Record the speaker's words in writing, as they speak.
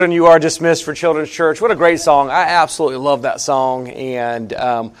And you are dismissed for Children's Church. What a great song. I absolutely love that song. And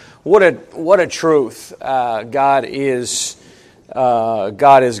what a truth. God is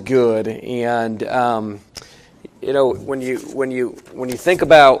good. And when you think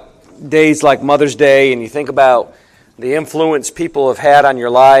about days like Mother's Day, and you think about the influence people have had on your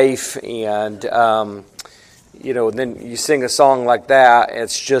life, and then you sing a song like that,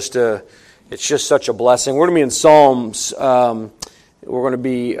 it's just such a blessing. We're going to be in Psalms. We're going to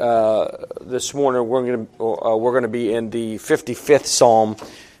be this morning. We're going to be in the 55th Psalm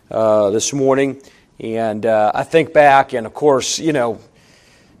this morning, and I think back, and of course, I'm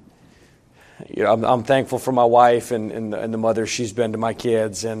thankful for my wife and the mother she's been to my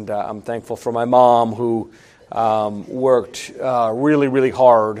kids, and I'm thankful for my mom who worked really, really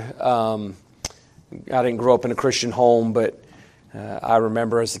hard. I didn't grow up in a Christian home, but I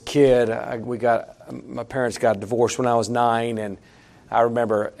remember as a kid, my parents got divorced when I was 9, and I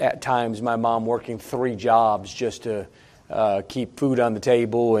remember at times my mom working 3 jobs just to keep food on the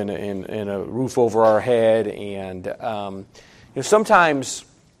table and a roof over our head. And sometimes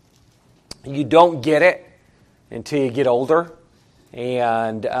you don't get it until you get older.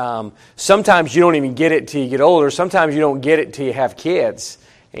 And sometimes you don't even get it till you get older. Sometimes you don't get it till you have kids.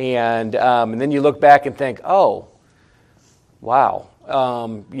 And then you look back and think, oh, wow.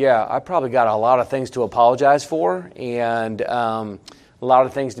 I probably got a lot of things to apologize for, and a lot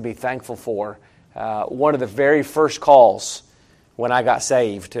of things to be thankful for. One of the very first calls when I got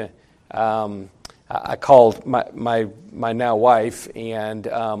saved, I called my now wife, and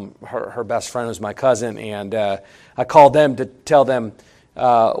her best friend was my cousin, and I called them to tell them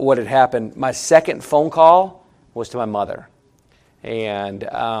what had happened. My second phone call was to my mother, and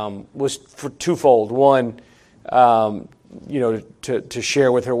was for twofold. One, to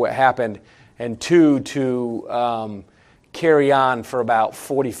share with her what happened, and 2, to carry on for about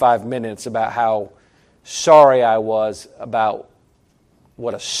 45 minutes about how sorry I was, about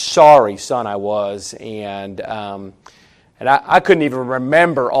what a sorry son I was, and I couldn't even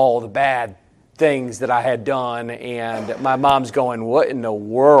remember all the bad things that I had done, and my mom's going, "What in the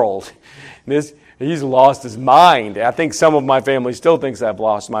world? He's lost his mind." I think some of my family still thinks I've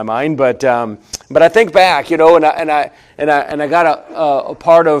lost my mind, but I think back, and I got a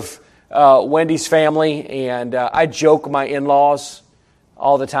part of Wendy's family, and I joke my in-laws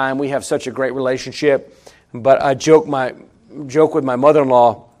all the time. We have such a great relationship, but I joke with my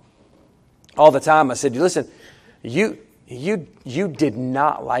mother-in-law all the time. I said, "Listen, you did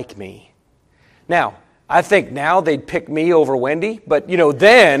not like me." Now, I think now they'd pick me over Wendy, but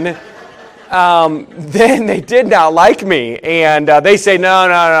then they did not like me, and they say,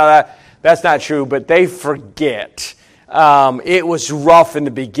 no, that's not true, but they forget. It was rough in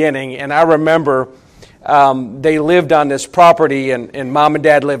the beginning, and I remember they lived on this property, and Mom and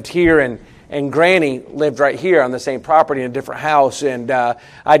Dad lived here, and Granny lived right here on the same property in a different house, and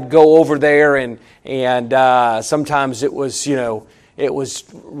I'd go over there, and sometimes it was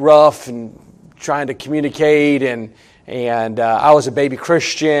rough and trying to communicate, and I was a baby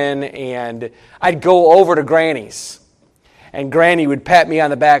Christian, and I'd go over to Granny's, and Granny would pat me on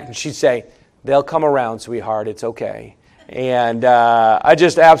the back, and she'd say, "They'll come around, sweetheart, it's okay." And I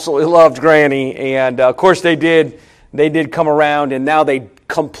just absolutely loved Granny, and of course they did come around, and now they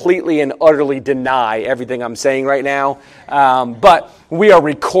completely and utterly deny everything I'm saying right now. But we are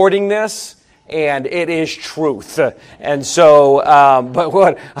recording this, and it is truth. And so,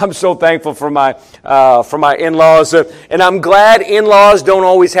 I'm so thankful for my in-laws, and I'm glad in-laws don't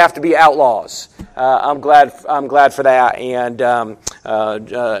always have to be outlaws. I'm glad for that, and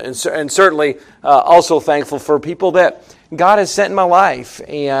certainly also thankful for people that God has sent in my life,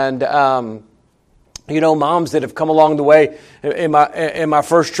 and moms that have come along the way. In my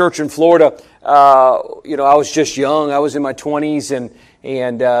first church in Florida, I was just young. I was in my 20s,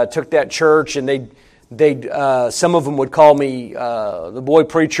 and took that church, and they some of them would call me the boy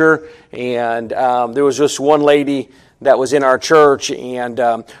preacher, and there was just one lady that was in our church, and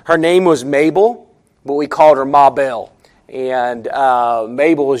her name was Mabel, but we called her Ma Bell, and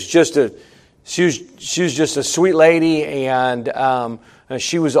Mabel was just she was just a sweet lady, and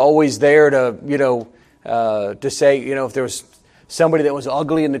she was always there to say, if there was somebody that was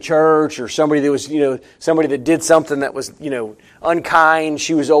ugly in the church, or somebody that was, somebody that did something that was, unkind,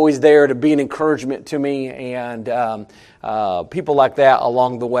 she was always there to be an encouragement to me, and people like that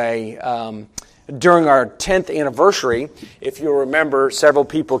along the way. During our 10th anniversary, if you'll remember, several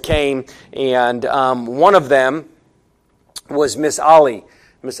people came, and one of them was Miss Ali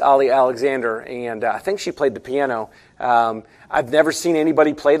Alexander, and I think she played the piano. I've never seen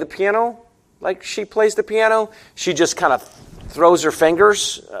anybody play the piano like she plays the piano. She just kind of throws her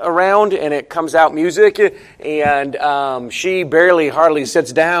fingers around and it comes out music, and she hardly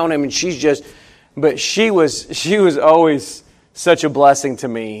sits down. I mean, but she was always such a blessing to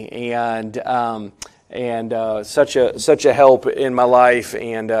me, and such a help in my life.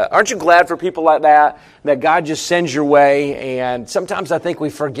 And aren't you glad for people like that God just sends your way? And sometimes I think we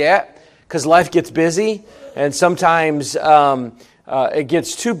forget because life gets busy, and sometimes it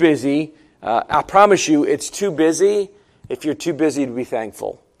gets too busy. I promise you, it's too busy if you're too busy to be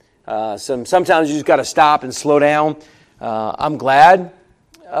thankful. Sometimes you just got to stop and slow down. I'm glad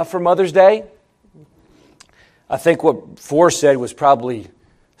for Mother's Day. I think what Forrest said was probably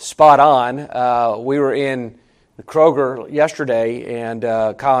spot on. We were in Kroger yesterday, and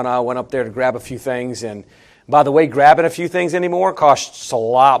Kyle and I went up there to grab a few things. And by the way, grabbing a few things anymore costs a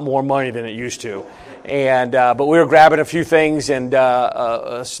lot more money than it used to. And but we were grabbing a few things and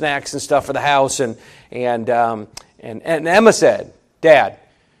snacks and stuff for the house. And Emma said, "Dad,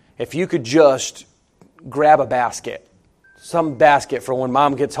 if you could just grab a basket." Some basket for when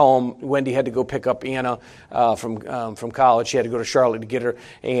Mom gets home. Wendy had to go pick up Anna from college. She had to go to Charlotte to get her,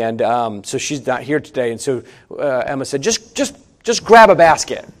 and so she's not here today. And so Emma said, "Just grab a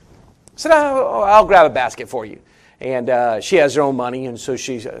basket." I said, "I'll grab a basket for you." And she has her own money, and so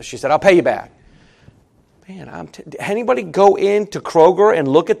she said, "I'll pay you back." Man, anybody go into Kroger and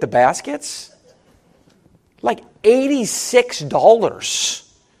look at the baskets? Like $86,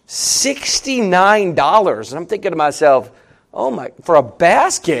 $69, and I'm thinking to myself, oh my, for a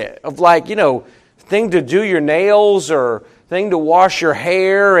basket of thing to do your nails or thing to wash your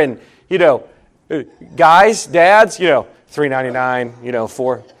hair, and guys, dads, $3.99,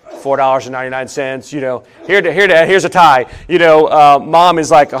 $4.99, here's a tie, mom is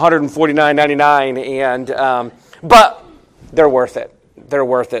like $149.99, and but they're worth it. They're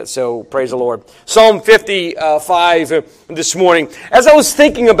worth it. So praise the Lord. Psalm 55 this morning. As I was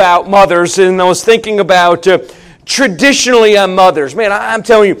thinking about mothers, and I was thinking about traditionally on mothers, man, I'm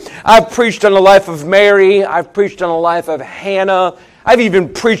telling you, I've preached on the life of Mary. I've preached on the life of Hannah. I've even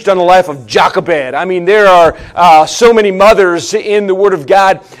preached on the life of Jochebed. I mean, there are so many mothers in the Word of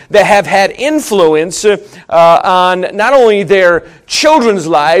God that have had influence on not only their children's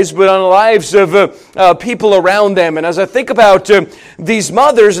lives, but on the lives of people around them. And as I think about these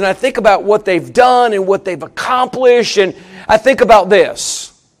mothers, and I think about what they've done and what they've accomplished, and I think about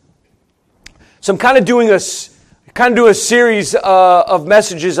this. So I'm kind of doing a series of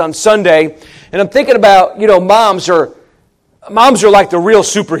messages on Sunday, and I'm thinking about, moms are like the real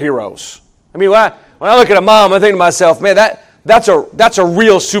superheroes. I mean, when I look at a mom, I think to myself, man, that's a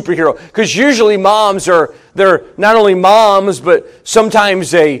real superhero. Because usually moms they're not only moms, but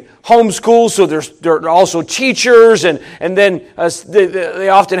sometimes they homeschool, so they're also teachers, and then they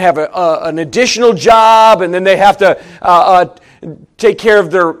often have an additional job, and then they have to take care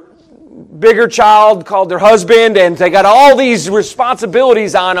of their bigger child called their husband, and they got all these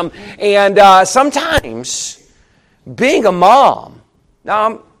responsibilities on them. And sometimes being a mom,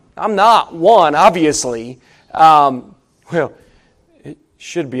 now I'm not one, obviously. Well, it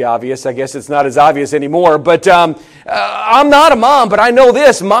should be obvious. I guess it's not as obvious anymore. But I'm not a mom, but I know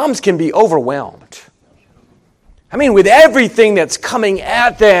this. Moms can be overwhelmed. I mean, with everything that's coming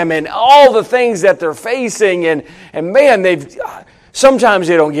at them and all the things that they're facing. And man, sometimes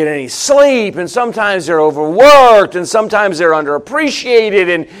they don't get any sleep, and sometimes they're overworked, and sometimes they're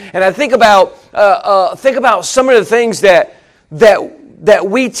underappreciated. And I think about some of the things that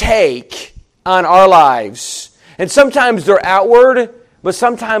we take on our lives, and sometimes they're outward, but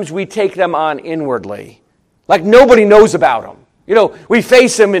sometimes we take them on inwardly, like nobody knows about them. We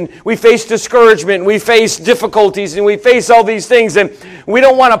face them, and we face discouragement, and we face difficulties, and we face all these things, and we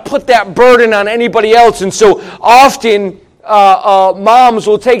don't want to put that burden on anybody else. And so often moms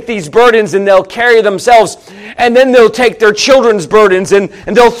will take these burdens and they'll carry themselves, and then they'll take their children's burdens and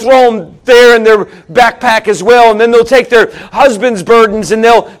they'll throw them there in their backpack as well, and then they'll take their husband's burdens and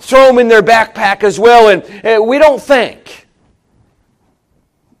they'll throw them in their backpack as well. And we don't think.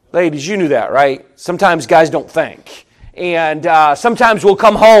 Ladies, you knew that, right? Sometimes guys don't think. And sometimes we'll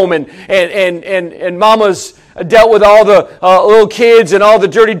come home and mama's dealt with all the little kids and all the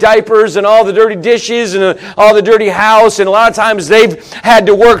dirty diapers and all the dirty dishes and all the dirty house, and a lot of times they've had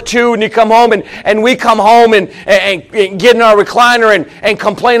to work too, and you come home and we come home and get in our recliner and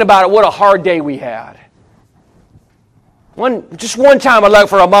complain about it. What a hard day we had. Just one time I'd like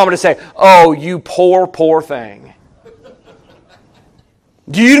for a mama to say, "Oh, you poor, poor thing."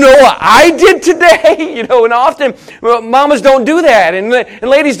 Do you know what I did today? And often mamas don't do that, and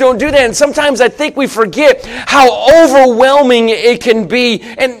ladies don't do that. And sometimes I think we forget how overwhelming it can be.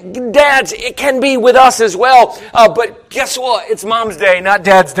 And dads, it can be with us as well. But guess what? It's Mom's Day, not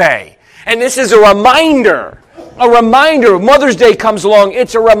Dad's Day. And this is a reminder. Mother's Day comes along.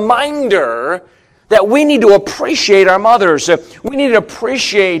 It's a reminder that we need to appreciate our mothers. We need to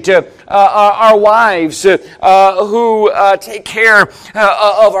appreciate our wives who take care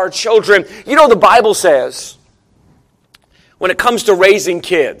of our children. The Bible says, when it comes to raising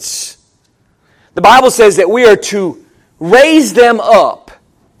kids, the Bible says that we are to raise them up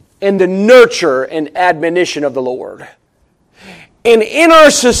in the nurture and admonition of the Lord. And in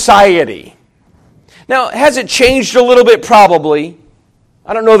our society, now, has it changed a little bit? Probably.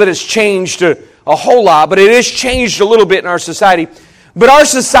 I don't know that it's changed a whole lot, but it has changed a little bit in our society. But our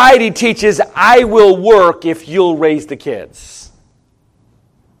society teaches, I will work if you'll raise the kids.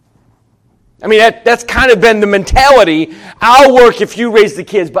 I mean, that's kind of been the mentality. I'll work if you raise the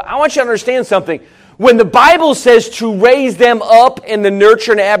kids. But I want you to understand something. When the Bible says to raise them up in the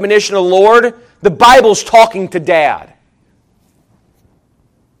nurture and admonition of the Lord, the Bible's talking to Dad.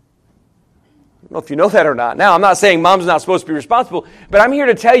 I don't know if you know that or not. Now, I'm not saying mom's not supposed to be responsible, but I'm here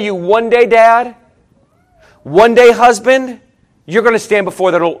to tell you, one day, Dad, one day, husband, you're going to stand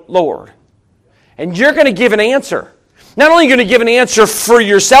before the Lord. And you're going to give an answer. Not only are you going to give an answer for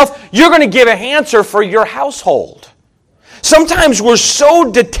yourself, you're going to give an answer for your household. Sometimes we're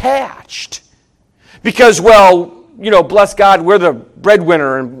so detached because, bless God, we're the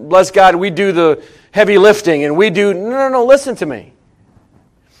breadwinner, and bless God, we do the heavy lifting, and we do... No, listen to me.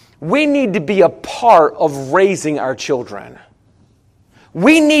 We need to be a part of raising our children.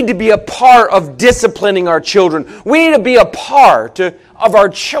 We need to be a part of disciplining our children. We need to be a part of our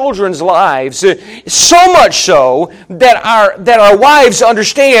children's lives. So much so that our wives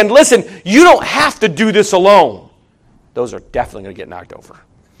understand, listen, you don't have to do this alone. Those are definitely going to get knocked over.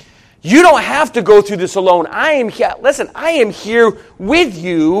 You don't have to go through this alone. I am here with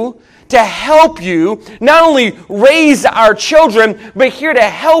you to help you not only raise our children, but here to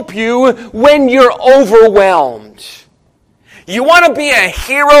help you when you're overwhelmed. You want to be a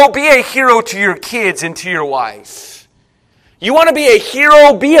hero to your kids and to your wife. You want to be a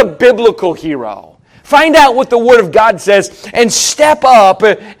hero, be a biblical hero. Find out what the Word of God says and step up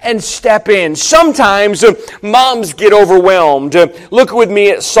and step in. Sometimes moms get overwhelmed. Look with me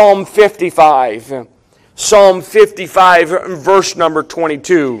at Psalm 55. Psalm 55, verse number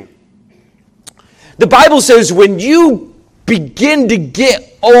 22. The Bible says when you begin to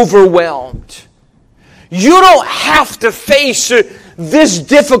get overwhelmed, you don't have to face this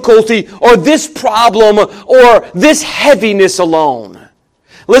difficulty or this problem or this heaviness alone.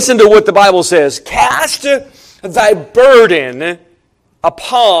 Listen to what the Bible says. Cast thy burden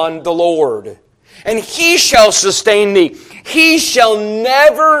upon the Lord, and He shall sustain thee. He shall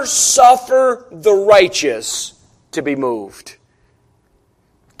never suffer the righteous to be moved.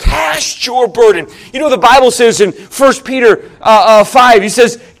 Cast your burden. The Bible says in 1 Peter 5, he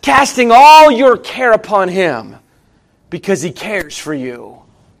says, casting all your care upon Him because He cares for you.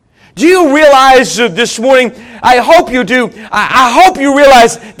 Do you realize this morning, I hope you do, I hope you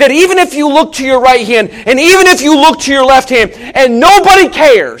realize that even if you look to your right hand and even if you look to your left hand and nobody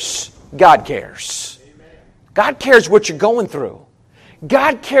cares, God cares. God cares what you're going through.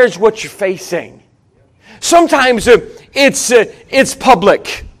 God cares what you're facing. Sometimes it's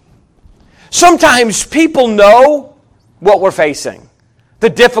public. Sometimes people know what we're facing, the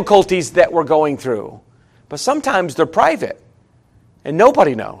difficulties that we're going through. But sometimes they're private, and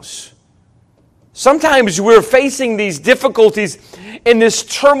nobody knows. Sometimes we're facing these difficulties in this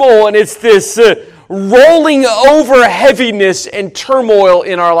turmoil, and it's this rolling over heaviness and turmoil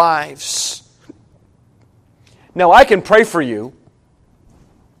in our lives. Now, I can pray for you,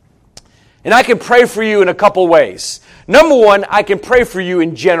 and I can pray for you in a couple ways. Number one, I can pray for you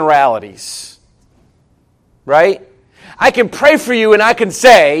in generalities. Right? I can pray for you and I can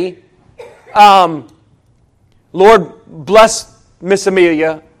say, Lord, bless Miss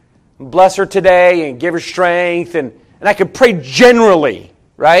Amelia. Bless her today and give her strength. And I can pray generally.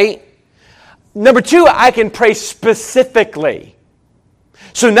 Right? Number two, I can pray specifically.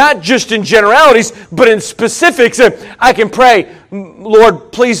 So not just in generalities, but in specifics. I can pray,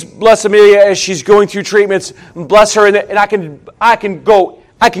 Lord, please bless Amelia as she's going through treatments. Bless her, and I can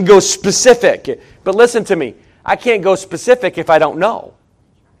go specific. But listen to me, I can't go specific if I don't know.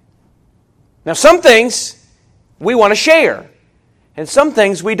 Now, some things we want to share, and some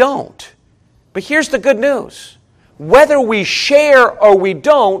things we don't. But here's the good news. Whether we share or we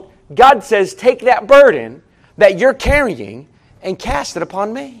don't, God says, take that burden that you're carrying and cast it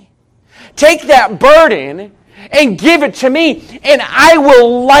upon me. Take that burden and give it to me, and I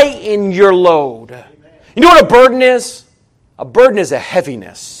will lighten your load. You know what a burden is? A burden is a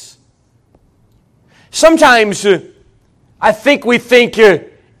heaviness. Sometimes I think we think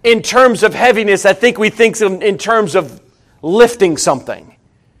in terms of heaviness. I think we think in terms of lifting something.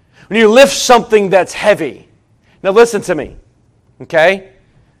 When you lift something that's heavy. Now listen to me, okay?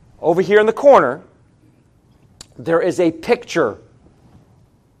 Over here in the corner, there is a picture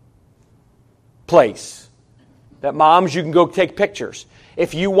place that moms, you can go take pictures.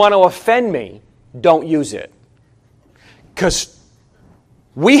 If you want to offend me, don't use it. Because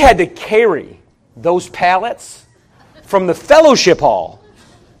we had to carry those pallets from the fellowship hall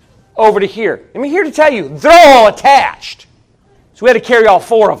over to here. I'm here to tell you, they're all attached. So we had to carry all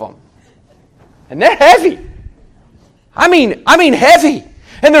 4 of them. And they're heavy. I mean heavy.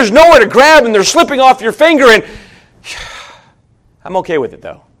 And there's nowhere to grab, and they're slipping off your finger, and I'm okay with it,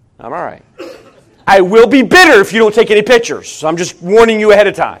 though. I'm all right. I will be bitter if you don't take any pictures. So I'm just warning you ahead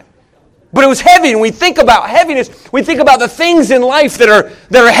of time. But it was heavy, and we think about heaviness. We think about the things in life that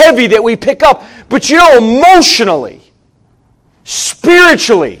are heavy that we pick up. But you know, emotionally,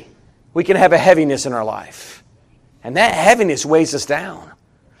 spiritually, we can have a heaviness in our life. And that heaviness weighs us down.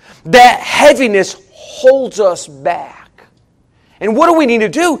 That heaviness holds us back. And what do we need to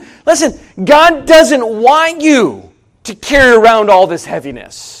do? Listen, God doesn't want you to carry around all this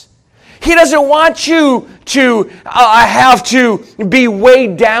heaviness. He doesn't want you to have to be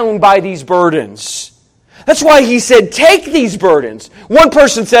weighed down by these burdens. That's why he said, take these burdens. One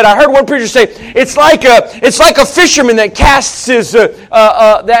person said, I heard one preacher say, it's like a fisherman that casts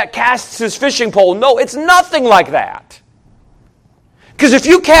his fishing pole. No, it's nothing like that. Because if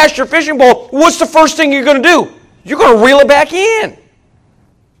you cast your fishing pole, what's the first thing you're going to do? You're going to reel it back in.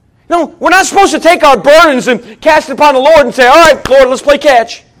 No, we're not supposed to take our burdens and cast it upon the Lord and say, all right, Lord, let's play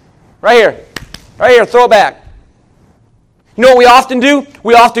catch. Right here, throw it back. You know what we often do?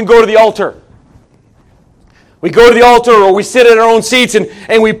 We often go to the altar. We go to the altar, or we sit in our own seats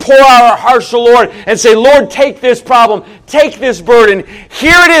and we pour out our hearts to the Lord and say, Lord, take this problem, take this burden.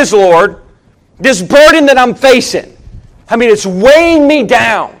 Here it is, Lord, this burden that I'm facing. I mean, it's weighing me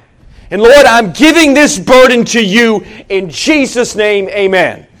down. And Lord, I'm giving this burden to you in Jesus' name,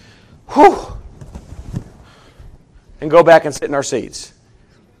 amen. Whew. And go back and sit in our seats.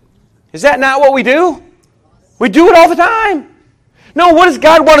 Is that not what we do? We do it all the time. No, what does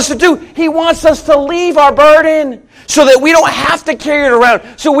God want us to do? He wants us to leave our burden so that we don't have to carry it around,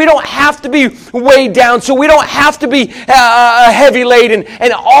 so we don't have to be weighed down, so we don't have to be heavy laden.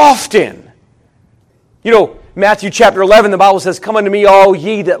 And often, you know, Matthew chapter 11, the Bible says, come unto me, all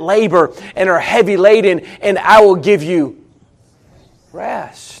ye that labor and are heavy laden, and I will give you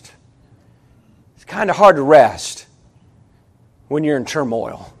rest. It's kind of hard to rest when you're in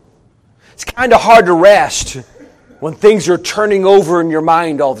turmoil. It's kind of hard to rest when things are turning over in your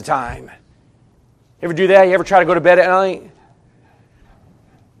mind all the time. You ever do that? You ever try to go to bed at night?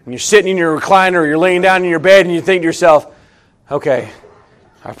 And you're sitting in your recliner or you're laying down in your bed and you think to yourself, okay,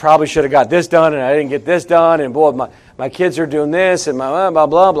 I probably should have got this done and I didn't get this done, and boy, my kids are doing this and my blah,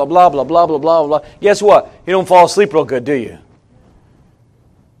 blah, blah, blah, blah, blah, blah, blah, blah. Guess what? You don't fall asleep real good, do you?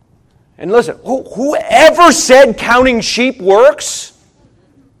 And listen, whoever said counting sheep works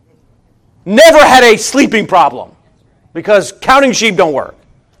never had a sleeping problem, because counting sheep don't work.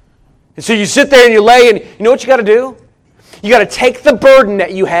 And so you sit there and you lay, and you know what you got to do? You got to take the burden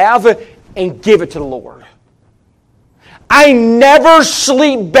that you have and give it to the Lord. I never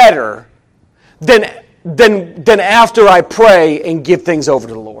sleep better than after I pray and give things over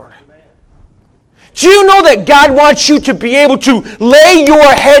to the Lord. Do you know that God wants you to be able to lay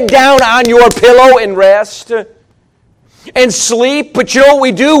your head down on your pillow and rest and sleep? But you know what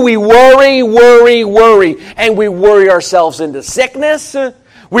we do? We worry, and we worry ourselves into sickness.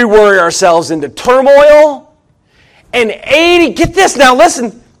 We worry ourselves into turmoil. And get this now,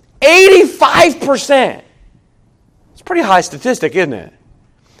 listen, 85%. It's a pretty high statistic, isn't it?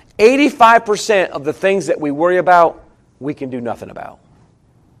 85% of the things that we worry about, we can do nothing about.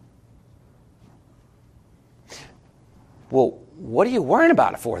 Well, what are you worrying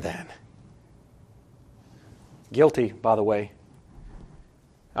about it for then? Guilty, by the way.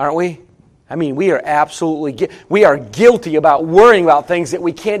 Aren't we? I mean, we are absolutely guilty about worrying about things that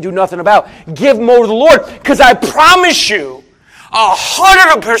we can't do nothing about. Give them over to the Lord, because I promise you,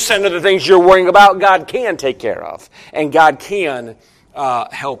 100% of the things you're worrying about, God can take care of, and God can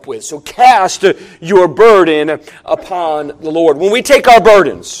help with. So cast your burden upon the Lord. When we take our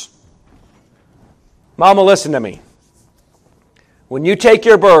burdens, Mama, listen to me. When you take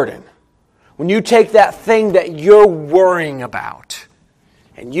your burden, when you take that thing that you're worrying about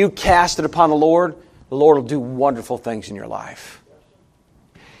and you cast it upon the Lord will do wonderful things in your life.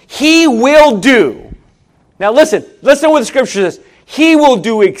 He will do. Now listen to what the Scripture says. He will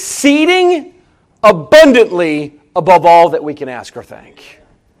do exceeding abundantly above all that we can ask or think.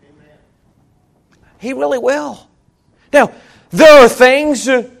 He really will. Now, there are things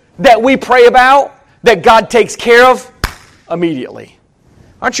that we pray about that God takes care of immediately.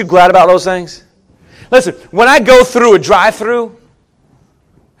 Aren't you glad about those things? Listen, when I go through a drive-thru,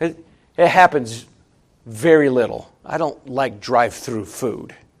 it happens very little. I don't like drive-thru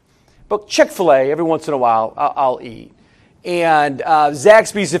food. But Chick-fil-A, every once in a while, I'll eat. And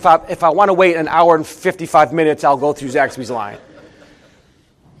Zaxby's, if I want to wait an hour and 55 minutes, I'll go through Zaxby's line.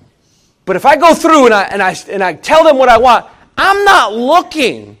 But if I go through and I tell them what I want, I'm not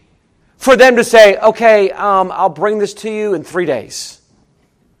looking for them to say, okay, I'll bring this to you in 3 days.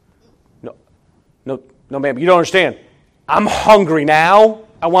 No, ma'am, you don't understand. I'm hungry now.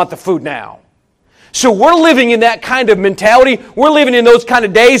 I want the food now. So we're living in that kind of mentality. We're living in those kind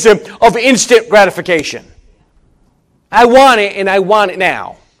of days of instant gratification. I want it, and I want it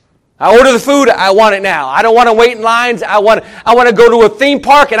now. I order the food, I want it now. I don't want to wait in lines. I want to go to a theme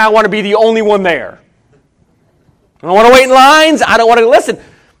park, and I want to be the only one there. I don't want to wait in lines. I don't want to listen.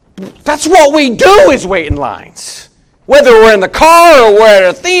 That's what we do, is wait in lines. Whether we're in the car or we're at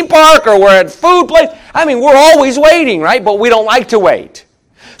a theme park or we're at a food place. I mean, we're always waiting, right? But we don't like to wait.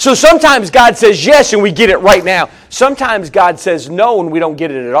 So sometimes God says yes and we get it right now. Sometimes God says no and we don't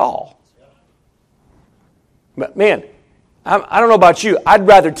get it at all. But man, I don't know about you. I'd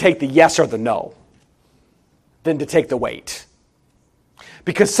rather take the yes or the no than to take the wait.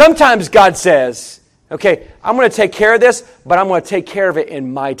 Because sometimes God says, okay, I'm going to take care of this, but I'm going to take care of it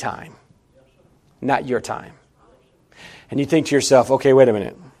in my time, not your time. And you think to yourself, okay, wait a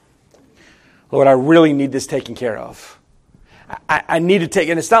minute. Lord, I really need this taken care of. I need to take,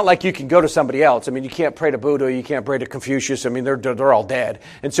 and it's not like you can go to somebody else. I mean, you can't pray to Buddha, you can't pray to Confucius. I mean, they're all dead.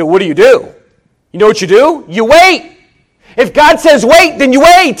 And so what do? You know what you do? You wait. If God says wait, then you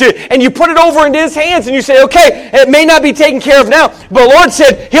wait. And you put it over into His hands and you say, okay, it may not be taken care of now, but the Lord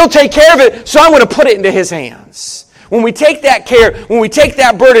said He'll take care of it, so I'm going to put it into His hands. When we take that care, when we take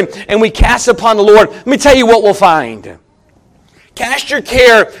that burden and we cast it upon the Lord, let me tell you what we'll find. Cast your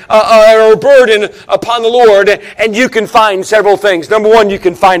care or burden upon the Lord, and you can find several things. Number one, you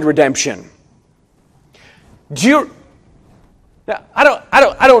can find redemption. Now,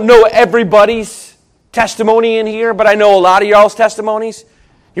 I don't know everybody's testimony in here, but I know a lot of y'all's testimonies.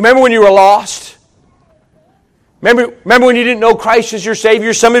 You remember when you were lost? Remember when you didn't know Christ as your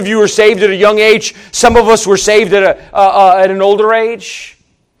Savior? Some of you were saved at a young age. Some of us were saved at an older age.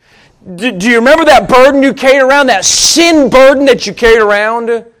 Do you remember that burden you carried around, that sin burden that you carried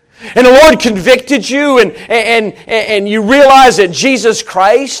around? And the Lord convicted you and you realized that Jesus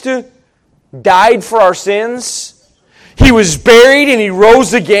Christ died for our sins. He was buried and He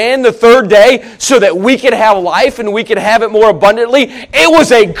rose again the third day so that we could have life and we could have it more abundantly. It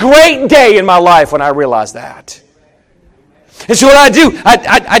was a great day in my life when I realized that. And so what I do,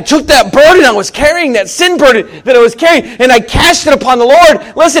 I took that burden I was carrying, that sin burden that I was carrying, and I cast it upon the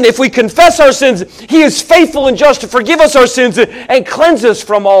Lord. Listen, if we confess our sins, He is faithful and just to forgive us our sins and cleanse us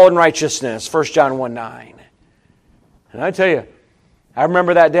from all unrighteousness. 1 John 1:9. And I tell you, I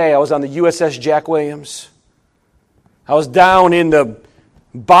remember that day I was on the USS Jack Williams. I was down in the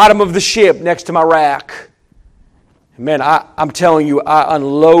bottom of the ship next to my rack. Man, I'm telling you, I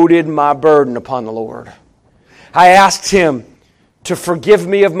unloaded my burden upon the Lord. I asked Him to forgive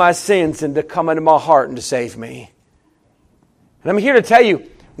me of my sins and to come into my heart and to save me. And I'm here to tell you,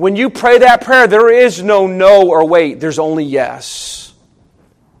 when you pray that prayer, there is no or wait. There's only yes.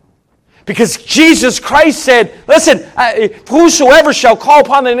 Because Jesus Christ said, listen, whosoever shall call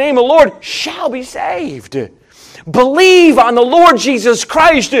upon the name of the Lord shall be saved. Believe on the Lord Jesus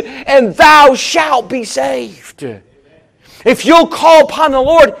Christ and thou shalt be saved. If you'll call upon the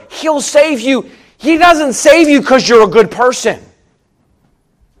Lord, He'll save you. He doesn't save you because you're a good person.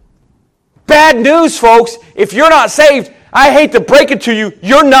 Bad news, folks. If you're not saved, I hate to break it to you,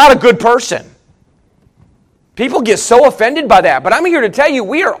 you're not a good person. People get so offended by that, but I'm here to tell you,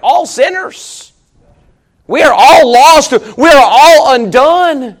 we are all sinners. We are all lost. We are all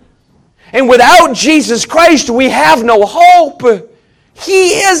undone. And without Jesus Christ, we have no hope. He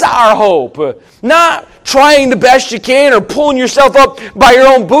is our hope. Not trying the best you can or pulling yourself up by your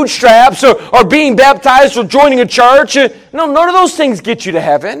own bootstraps or being baptized or joining a church. No, none of those things get you to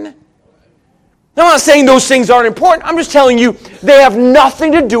heaven. I'm not saying those things aren't important. I'm just telling you they have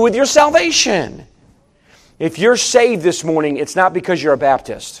nothing to do with your salvation. If you're saved this morning, it's not because you're a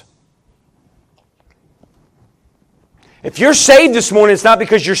Baptist. If you're saved this morning, it's not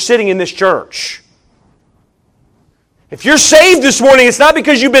because you're sitting in this church. If you're saved this morning, it's not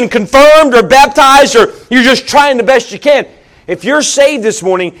because you've been confirmed or baptized or you're just trying the best you can. If you're saved this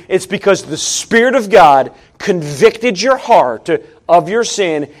morning, it's because the Spirit of God convicted your heart of your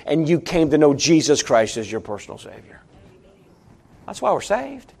sin and you came to know Jesus Christ as your personal Savior. That's why we're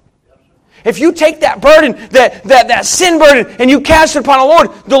saved. If you take that burden, that sin burden, and you cast it upon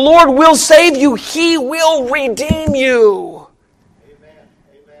the Lord will save you. He will redeem you. Amen.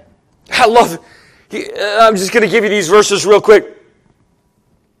 Amen. I love it. I'm just going to give you these verses real quick.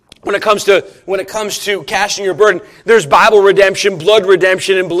 When it comes to casting your burden, there's Bible redemption, blood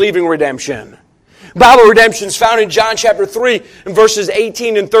redemption, and believing redemption. Bible redemption is found in John chapter 3 and verses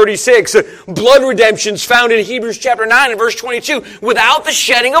 18 and 36. Blood redemption is found in Hebrews chapter 9 and verse 22. Without the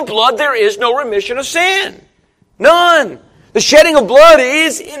shedding of blood, there is no remission of sin. None. The shedding of blood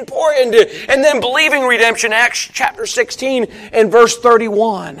is important. And then believing redemption, Acts chapter 16 and verse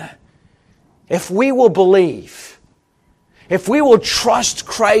 31. If we will believe, if we will trust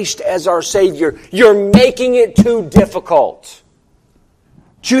Christ as our Savior, you're making it too difficult.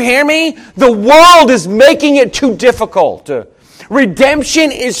 Do you hear me? The world is making it too difficult.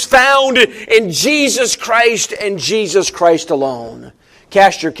 Redemption is found in Jesus Christ and Jesus Christ alone.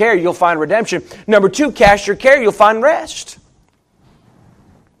 Cast your care, you'll find redemption. Number 2, cast your care, you'll find rest.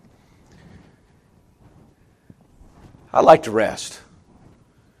 I like to rest.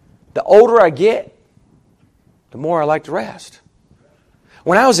 The older I get, the more I like to rest.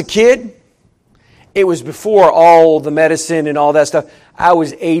 When I was a kid, it was before all the medicine and all that stuff. I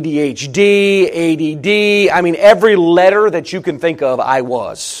was ADHD, ADD. I mean, every letter that you can think of, I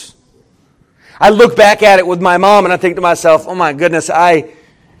was. I look back at it with my mom and I think to myself, oh my goodness, I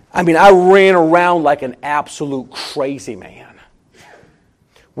ran around like an absolute crazy man.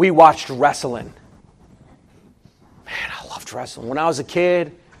 We watched wrestling. Man, I loved wrestling. When I was a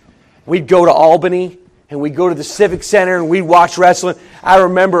kid, we'd go to Albany and we'd go to the Civic Center and we'd watch wrestling. I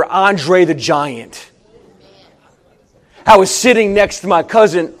remember Andre the Giant. I was sitting next to my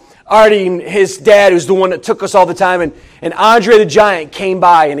cousin, Artie, and his dad, who's the one that took us all the time. And Andre the Giant came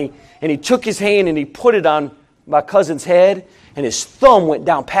by, and he took his hand and he put it on my cousin's head, and his thumb went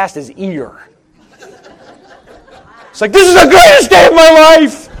down past his ear. It's like, this is the greatest day of my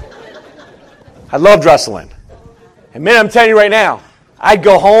life! I loved wrestling. And man, I'm telling you right now, I'd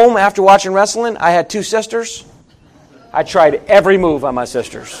go home after watching wrestling. I had 2 sisters. I tried every move on my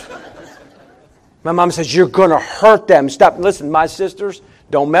sisters. My mom says, you're going to hurt them. Stop. Listen, my sisters,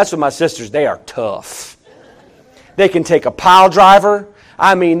 don't mess with my sisters. They are tough. They can take a pile driver.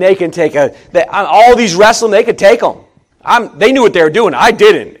 I mean, they can take all these wrestling, they could take them. They knew what they were doing. I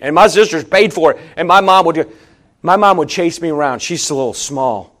didn't. And my sisters paid for it. And my mom would chase me around. She's a little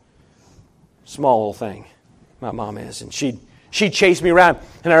small little thing. My mom is. And she'd chase me around.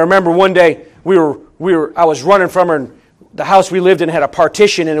 And I remember one day I was running from her, and the house we lived in had a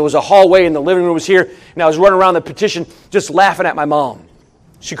partition, and it was a hallway, and the living room was here. And I was running around the partition, just laughing at my mom.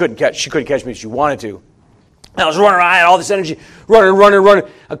 She couldn't catch me if she wanted to. And I was running around, I had all this energy, running.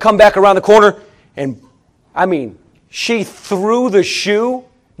 I come back around the corner, and she threw the shoe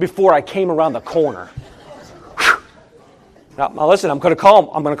before I came around the corner. Now listen, I'm going to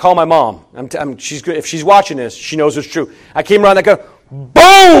call my mom. If she's watching this, she knows it's true. I came around that corner,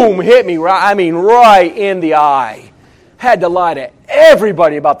 boom, hit me right in the eye. Had to lie to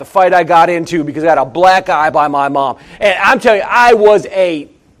everybody about the fight I got into because I had a black eye by my mom. And I'm telling you, I was a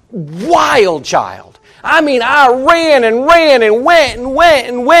wild child. I ran and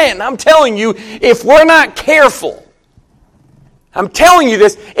went. I'm telling you, if we're not careful, I'm telling you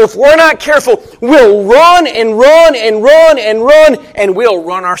this, if we're not careful, we'll run, and we'll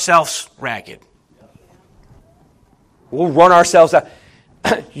run ourselves ragged. We'll run ourselves out.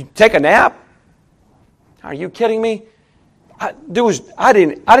 You take a nap? Are you kidding me? I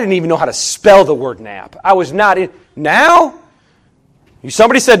didn't even know how to spell the word nap. I was not in. Now?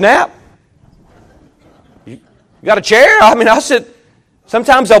 Somebody said nap? You got a chair? I'll sit.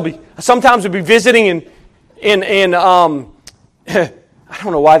 Sometimes I'll be visiting in I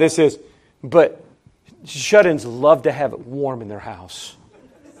don't know why this is, but shut-ins love to have it warm in their house.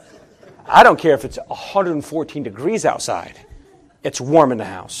 I don't care if it's 114 degrees outside. It's warm in the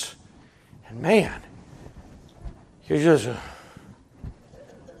house. And man, you're just,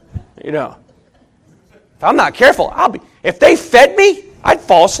 if I'm not careful, if they fed me, I'd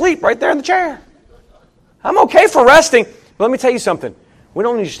fall asleep right there in the chair. I'm okay for resting, but let me tell you something. We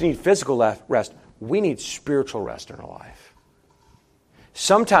don't just need physical rest. We need spiritual rest in our life.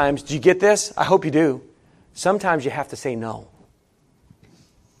 Sometimes, do you get this? I hope you do. Sometimes you have to say no.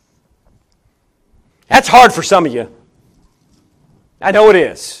 That's hard for some of you. I know it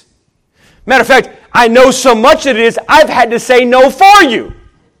is. Matter of fact, I know so much that it is, I've had to say no for you.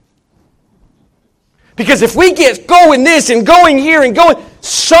 Because if we get going this and going here and going,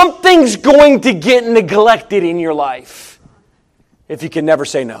 something's going to get neglected in your life if you can never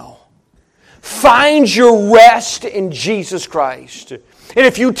say no. Find your rest in Jesus Christ. And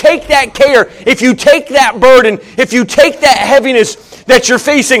if you take that care, if you take that burden, if you take that heaviness that you're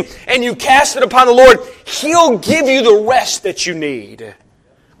facing and you cast it upon the Lord, He'll give you the rest that you need.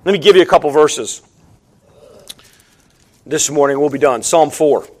 Let me give you a couple verses. This morning we'll be done. Psalm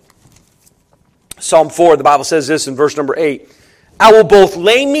 4. Psalm 4, the Bible says this in verse number 8. I will both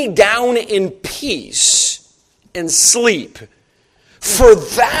lay me down in peace and sleep. For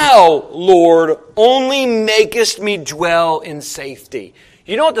thou, Lord, only makest me dwell in safety.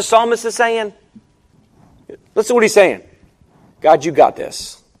 You know what the psalmist is saying? Listen to what he's saying. God, you got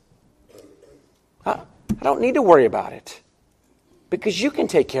this. I don't need to worry about it. Because you can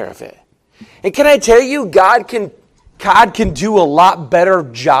take care of it. And can I tell you, God can do a lot better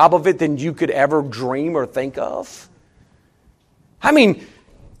job of it than you could ever dream or think of. I mean,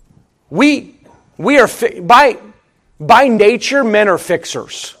 we are, by nature, men are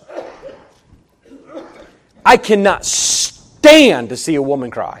fixers. I cannot stand to see a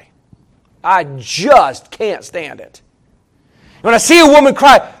woman cry. I just can't stand it. When I see a woman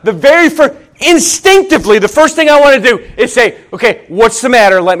cry, instinctively, the first thing I want to do is say, okay, what's the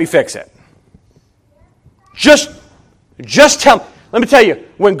matter? Let me fix it. Just tell me. Let me tell you,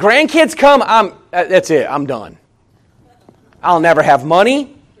 when grandkids come, that's it. I'm done. I'll never have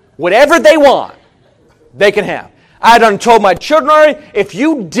money. Whatever they want, they can have. I done told my children already, if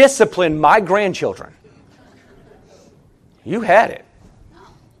you discipline my grandchildren, you had it.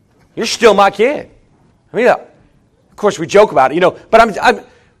 You're still my kid. I mean, of course, we joke about it, but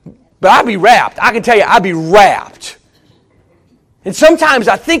I'd be wrapped. I can tell you, I'd be wrapped. And sometimes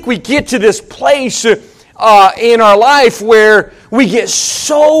I think we get to this place in our life where we get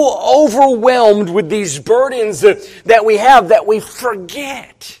so overwhelmed with these burdens that we have that we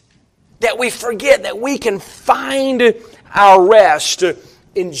forget that we can find our rest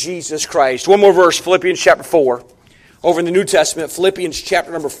in Jesus Christ. One more verse, Philippians chapter 4. Over in the New Testament, Philippians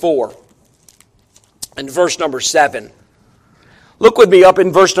chapter number 4 and verse number 7. Look with me up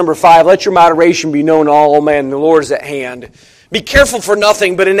in verse number 5. Let your moderation be known to all men, the Lord is at hand. Be careful for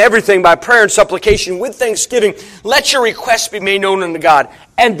nothing, but in everything by prayer and supplication with thanksgiving, let your requests be made known unto God.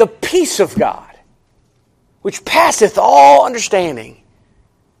 And the peace of God, which passeth all understanding.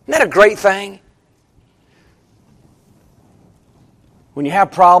 Isn't that a great thing? When you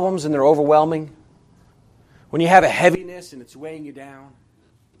have problems and they're overwhelming, when you have a heaviness and it's weighing you down,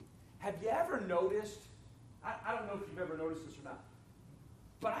 have you ever noticed, I don't know if you've ever noticed this or not,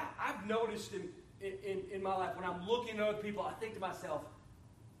 but I've noticed in my life, when I'm looking at other people, I think to myself,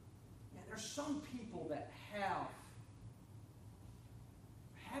 man, there's some people that have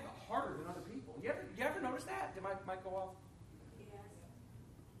it harder than other people. You ever notice that? Did my mic go off? Yes.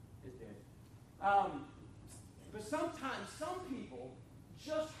 It did. But sometimes some people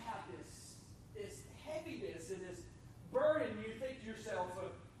just have this heaviness and this burden. You think to yourself,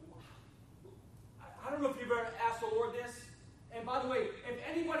 I don't know if you've ever asked the Lord this. And by the way, if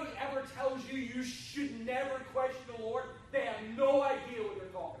anybody ever tells you you should never question the Lord, they have no idea what they're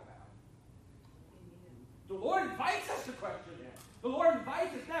talking about. The Lord invites us to question Him. The Lord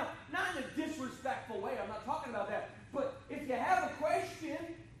invites us now, not in a disrespectful way. I'm not talking about that. But if you have a question,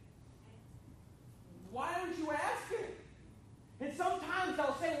 why don't you ask Him? And sometimes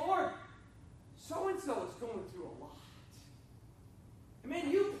I'll say, Lord, so-and-so is going through a lot. And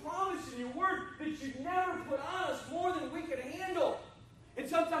man, you promised in your word that you'd never put on us more than we could handle. And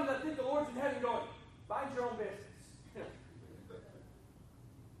sometimes I think the Lord's in heaven going, mind your own business.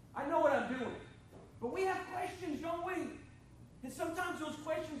 I know what I'm doing. But we have questions, don't we? And sometimes those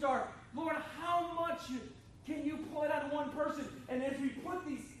questions are, Lord, how much can you put on one person? And as we put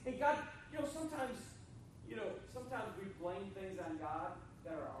these, and God, sometimes we blame things on God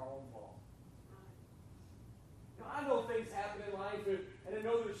that are our own fault. I know things happen in life, and I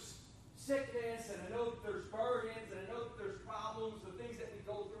know there's sickness, and I know that there's burdens, and I know that there's problems, the things that we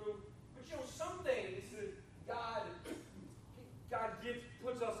go through. But some things that God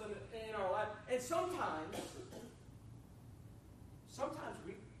puts us in our life, and sometimes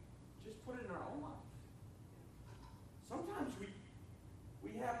we just put it in our own life. Sometimes we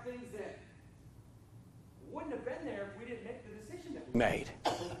have things that wouldn't have been there if we didn't make the decision that we made,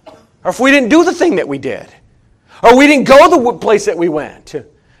 or if we didn't do the thing that we did. Or we didn't go the place that we went.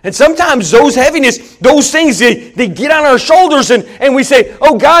 And sometimes those heaviness, those things, they get on our shoulders and we say,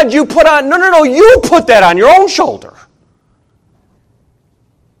 oh God, you put on, no, you put that on your own shoulder.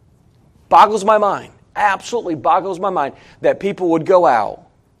 Boggles my mind. Absolutely boggles my mind that people would go out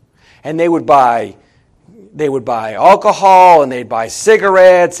and they would buy alcohol and they'd buy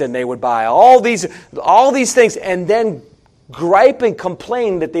cigarettes and they would buy all these things and then gripe and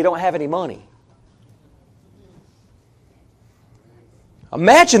complain that they don't have any money.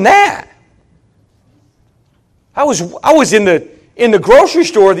 Imagine that. I was in the grocery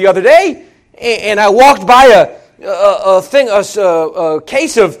store the other day and I walked by a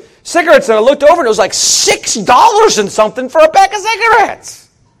case of cigarettes and I looked over and it was like $6 and something for a pack of cigarettes.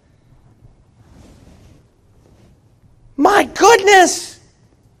 My goodness.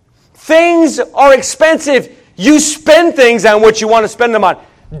 Things are expensive. You spend things on what you want to spend them on.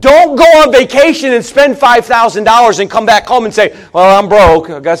 Don't go on vacation and spend $5,000 and come back home and say, well, I'm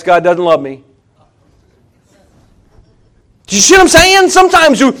broke. I guess God doesn't love me. Do you see what I'm saying?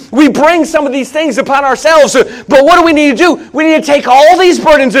 Sometimes we bring some of these things upon ourselves. But what do we need to do? We need to take all these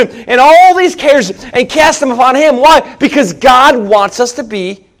burdens and all these cares and cast them upon Him. Why? Because God wants us to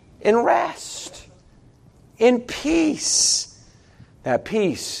be in rest, in peace. That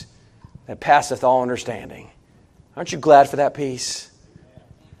peace that passeth all understanding. Aren't you glad for that peace?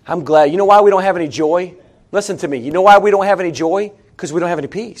 I'm glad. You know why we don't have any joy? Listen to me. You know why we don't have any joy? Because we don't have any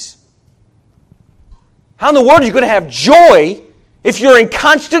peace. How in the world are you going to have joy if you're in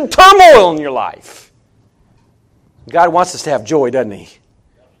constant turmoil in your life? God wants us to have joy, doesn't He?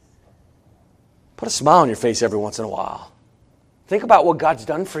 Put a smile on your face every once in a while. Think about what God's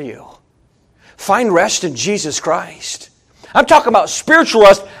done for you. Find rest in Jesus Christ. I'm talking about spiritual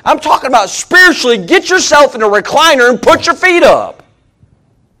rest. I'm talking about spiritually get yourself in a recliner and put your feet up.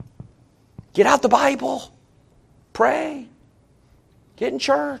 Get out the Bible. Pray. Get in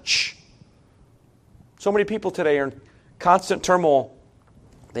church. So many people today are in constant turmoil.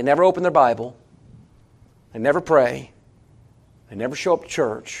 They never open their Bible. They never pray. They never show up to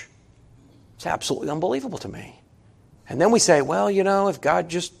church. It's absolutely unbelievable to me. And then we say, well, you know, if God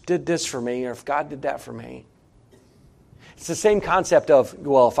just did this for me or if God did that for me. It's the same concept of,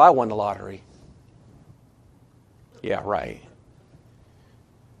 well, if I won the lottery. Yeah, right.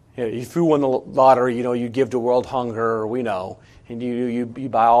 Yeah, if you won the lottery, you know, you give to world hunger, we know. And you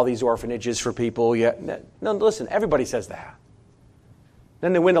buy all these orphanages for people. Yeah. No, listen, everybody says that.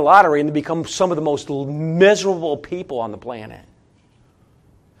 Then they win the lottery and they become some of the most miserable people on the planet.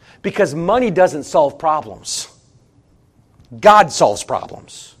 Because money doesn't solve problems. God solves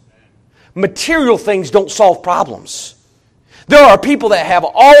problems. Material things don't solve problems. There are people that have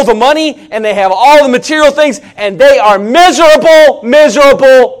all the money and they have all the material things and they are miserable,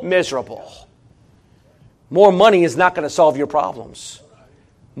 miserable, miserable. More money is not going to solve your problems.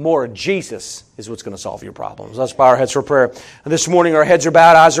 More Jesus is what's going to solve your problems. Let's bow our heads for prayer. This morning our heads are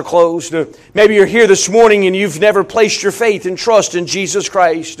bowed, eyes are closed. Maybe you're here this morning and you've never placed your faith and trust in Jesus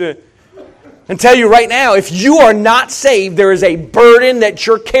Christ. And tell you right now, if you are not saved, there is a burden that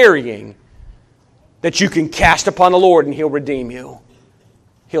you're carrying that you can cast upon the Lord and He'll redeem you.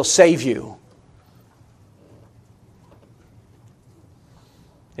 He'll save you.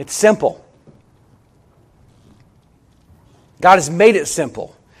 It's simple. God has made it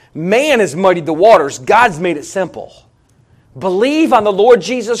simple. Man has muddied the waters. God's made it simple. Believe on the Lord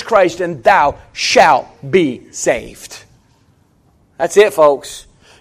Jesus Christ and thou shalt be saved. That's it, folks.